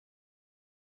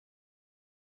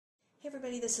Hey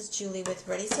everybody, this is Julie with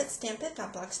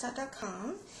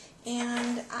ReadySetStampIt.blogspot.com,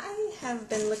 and I have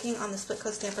been looking on the Split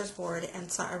Coat Stampers board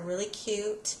and saw a really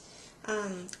cute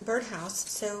birdhouse,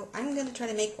 so I'm going to try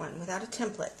to make one without a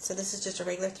template. So this is just a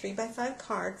regular 3x5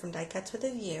 card from Die Cuts with a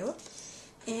View,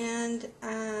 and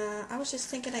I was just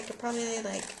thinking I could probably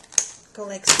go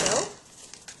like so,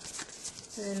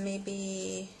 and then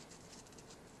maybe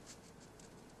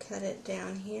cut it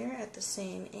down here at the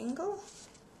same angle.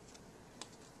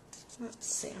 Let's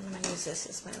see, I'm going to use this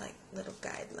as my little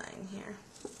guideline here.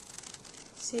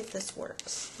 See if this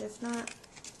works. If not,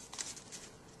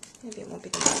 maybe it won't be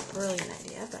the most brilliant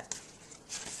idea, but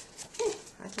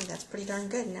I think that's pretty darn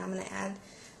good. Now I'm going to add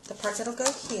the parts that'll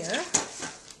go here.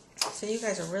 So you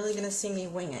guys are really going to see me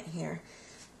wing it here.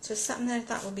 It's just something that I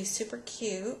thought would be super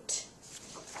cute.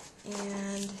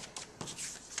 And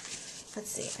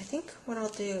let's see, I think what I'll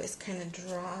do is kind of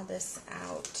draw this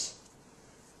out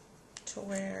to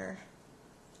where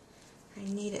I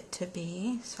need it to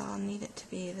be. So I'll need it to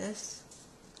be this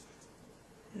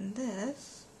and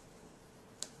this.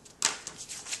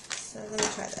 So let me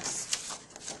try this.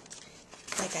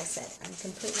 Like I said, I'm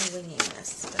completely winging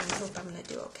this, but I hope I'm going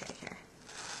to do okay here.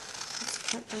 Let's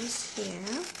cut those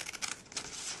here.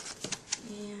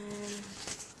 And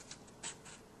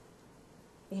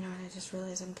you know what, I just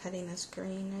realized I'm cutting this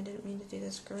green. I didn't mean to do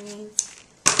this green.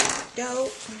 Dough.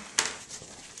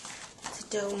 It's a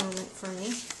dough moment for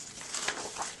me.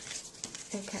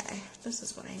 Okay, this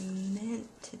is what I meant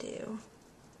to do.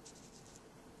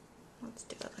 Let's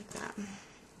do it like that.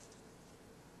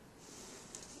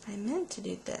 I meant to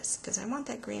do this because I want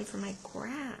that green for my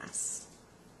grass,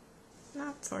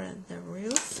 not for the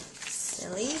roof.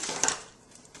 Silly.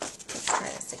 Let's try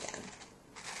this again.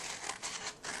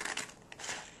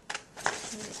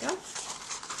 There we go.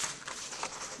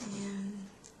 And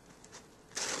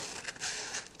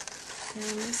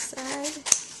down this side.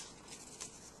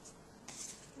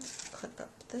 Clip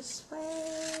up this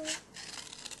way,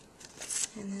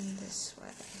 and then this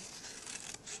way,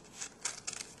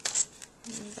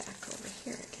 and back over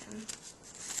here again.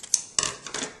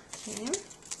 Okay,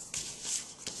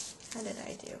 how did I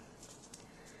do?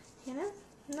 You know,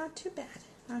 not too bad.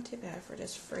 Not too bad for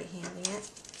just freehanding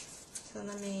it. So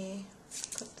let me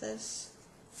clip this.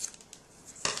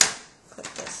 Clip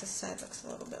this. This side looks a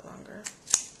little bit longer.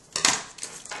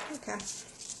 Okay,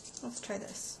 let's try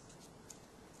this.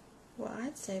 Well,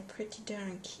 I'd say pretty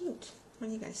darn cute. What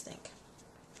do you guys think?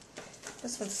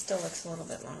 This one still looks a little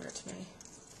bit longer to me.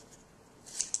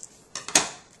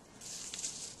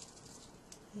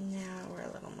 Now we're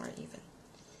a little more even.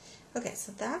 Okay,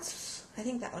 so that's, I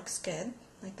think that looks good,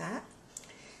 like that.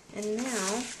 And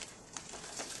now,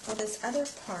 for this other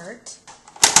part,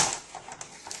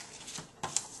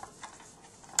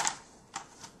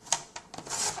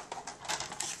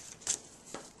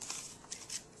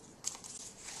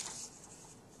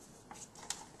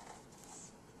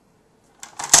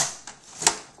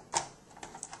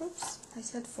 oops, I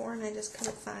said 4 and I just cut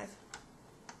it 5.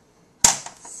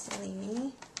 Silly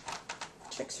me.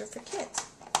 Tricks are for kids.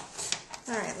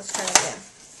 Alright, let's try it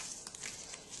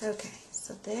again. Okay,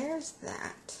 so there's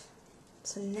that.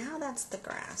 So now that's the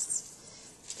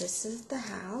grass. This is the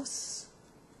house.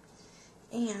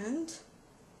 And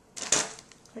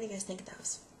what do you guys think of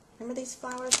those? Remember these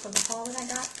flowers from the haul that I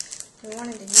got? We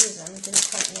wanted to use them, didn't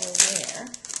quite know where.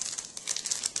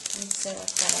 And so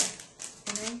I've got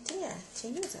an idea to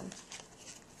use them.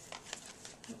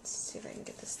 Let's see if I can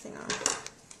get this thing on.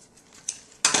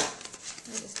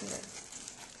 I just need a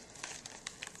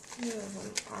few of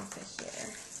them off of here.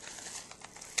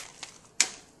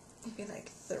 Maybe like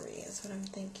 3 is what I'm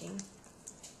thinking.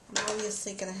 I'm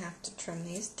obviously going to have to trim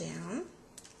these down.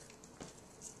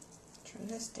 Trim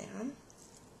this down.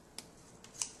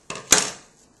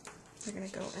 We're going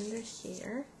to go under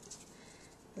here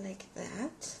like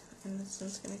that. And this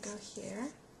one's going to go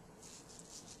here.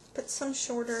 Put some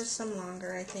shorter, some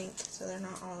longer, I think, so they're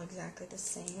not all exactly the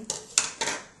same.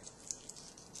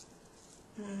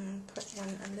 Put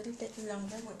one a little bit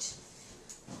longer, which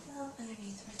well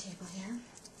underneath my table here.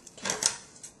 Okay.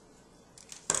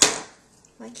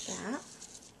 Like that.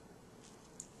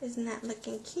 Isn't that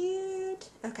looking cute?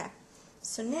 Okay.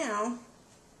 So now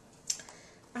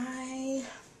I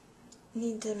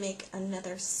need to make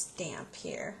another stamp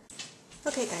here.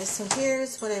 Okay guys, so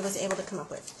here's what I was able to come up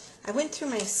with. I went through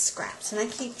my scraps, and I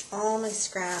keep all my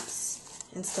scraps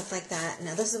and stuff like that.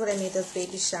 Now this is what I made those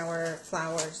baby shower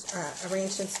flowers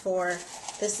arrangements for.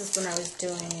 This is when I was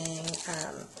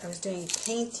doing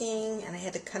painting, and I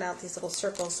had to cut out these little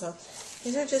circles. So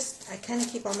these are just, I kind of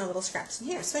keep all my little scraps in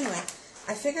here. So anyway,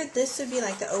 I figured this would be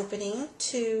like the opening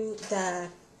to the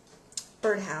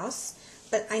birdhouse,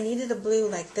 but I needed a blue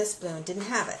like this blue and didn't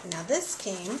have it. Now this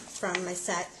came from my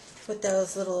set with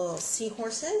those little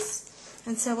seahorses.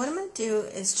 And so what I'm going to do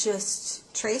is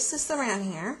just trace this around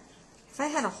here. If I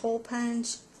had a hole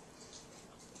punch,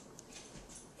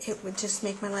 it would just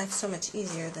make my life so much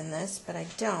easier than this, but I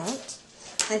don't.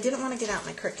 I didn't want to get out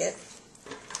my Cricut.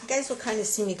 You guys will kind of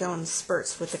see me go in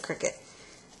spurts with the Cricut.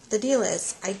 The deal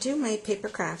is, I do my paper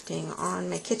crafting on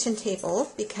my kitchen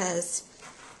table because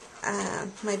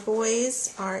my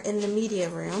boys are in the media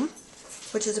room,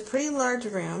 which is a pretty large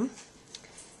room,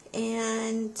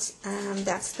 and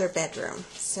that's their bedroom.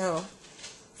 So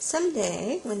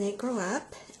someday, when they grow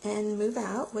up and move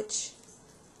out, which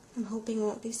I'm hoping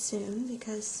won't be soon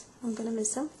because I'm going to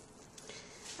miss them,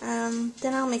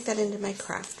 then I'll make that into my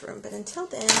craft room. But until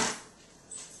then,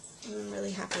 I'm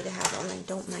really happy to have them and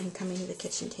don't mind coming to the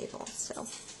kitchen table. So,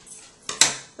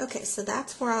 okay, so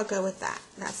that's where I'll go with that.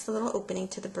 That's the little opening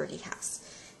to the birdie house.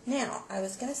 Now, I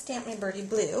was going to stamp my birdie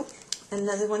blue.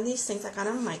 Another one of these things I got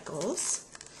on Michaels.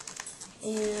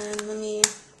 And let me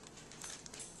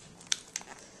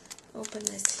open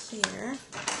this here.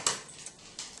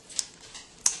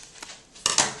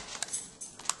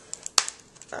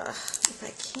 If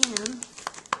I can.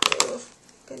 Oh,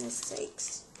 goodness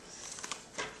sakes.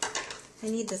 I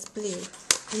need this blue.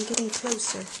 I'm getting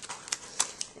closer.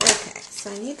 Okay,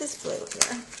 so I need this blue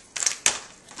here.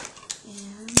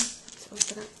 And let's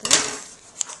open up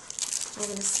this. We're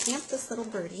going to stamp this little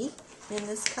birdie in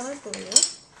this color blue.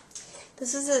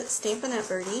 This is a Stampin' Up!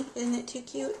 Birdie. Isn't it too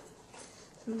cute? So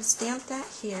I'm going to stamp that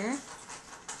here.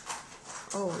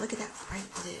 Oh, look at that bright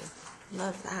blue.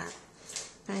 Love that.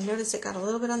 And I noticed it got a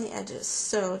little bit on the edges.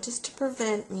 So just to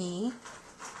prevent me,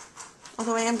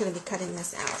 although I am going to be cutting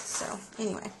this out. So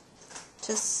anyway,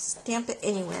 just stamp it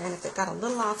anywhere. And if it got a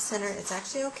little off center, it's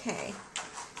actually okay.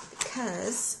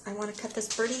 Because I want to cut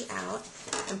this birdie out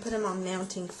and put him on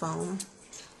mounting foam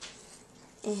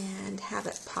and have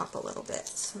it pop a little bit.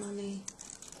 So let me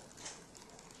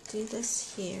do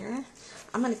this here.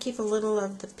 I'm going to keep a little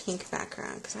of the pink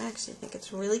background because I actually think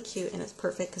it's really cute and it's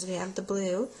perfect because we have the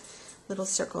blue little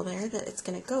circle there that it's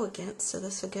going to go against. So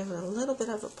this will give it a little bit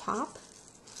of a pop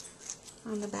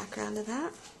on the background of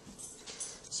that.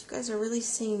 So you guys are really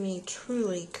seeing me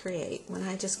truly create when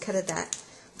I just cutted that.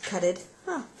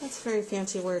 Oh, that's a very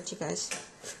fancy word, you guys.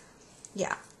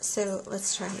 Yeah, so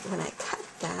let's try it. When I cut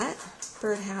that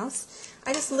birdhouse,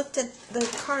 I just looked at the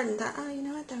card and thought, oh, you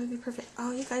know what, that would be perfect.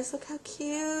 Oh, you guys, look how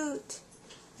cute.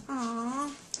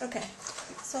 Aww. Okay,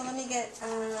 so let me get,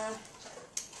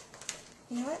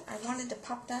 you know what, I wanted to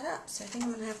pop that up, so I think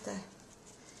I'm going to have to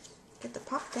get the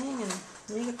pop thing and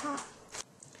make it pop.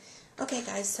 Okay,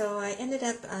 guys, so I ended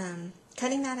up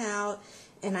cutting that out.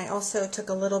 And I also took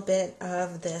a little bit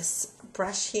of this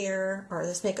brush here, or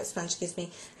this makeup sponge, excuse me,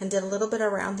 and did a little bit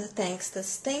around the thanks.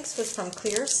 This thanks was from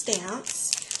Clear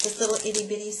Stamps, this little itty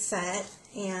bitty set,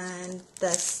 and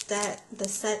the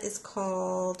set is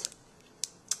called,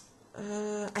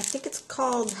 I think it's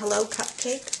called Hello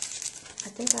Cupcake.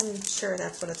 I'm sure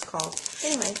that's what it's called.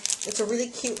 Anyway, it's a really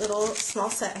cute little small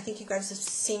set. I think you guys have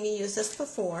seen me use this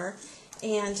before.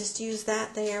 And just use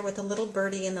that there with a little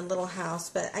birdie in the little house.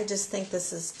 But I just think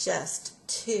this is just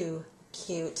too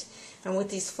cute. And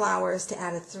with these flowers to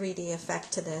add a 3D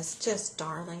effect to this, just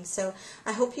darling. So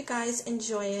I hope you guys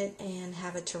enjoy it and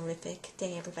have a terrific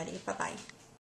day, everybody. Bye-bye.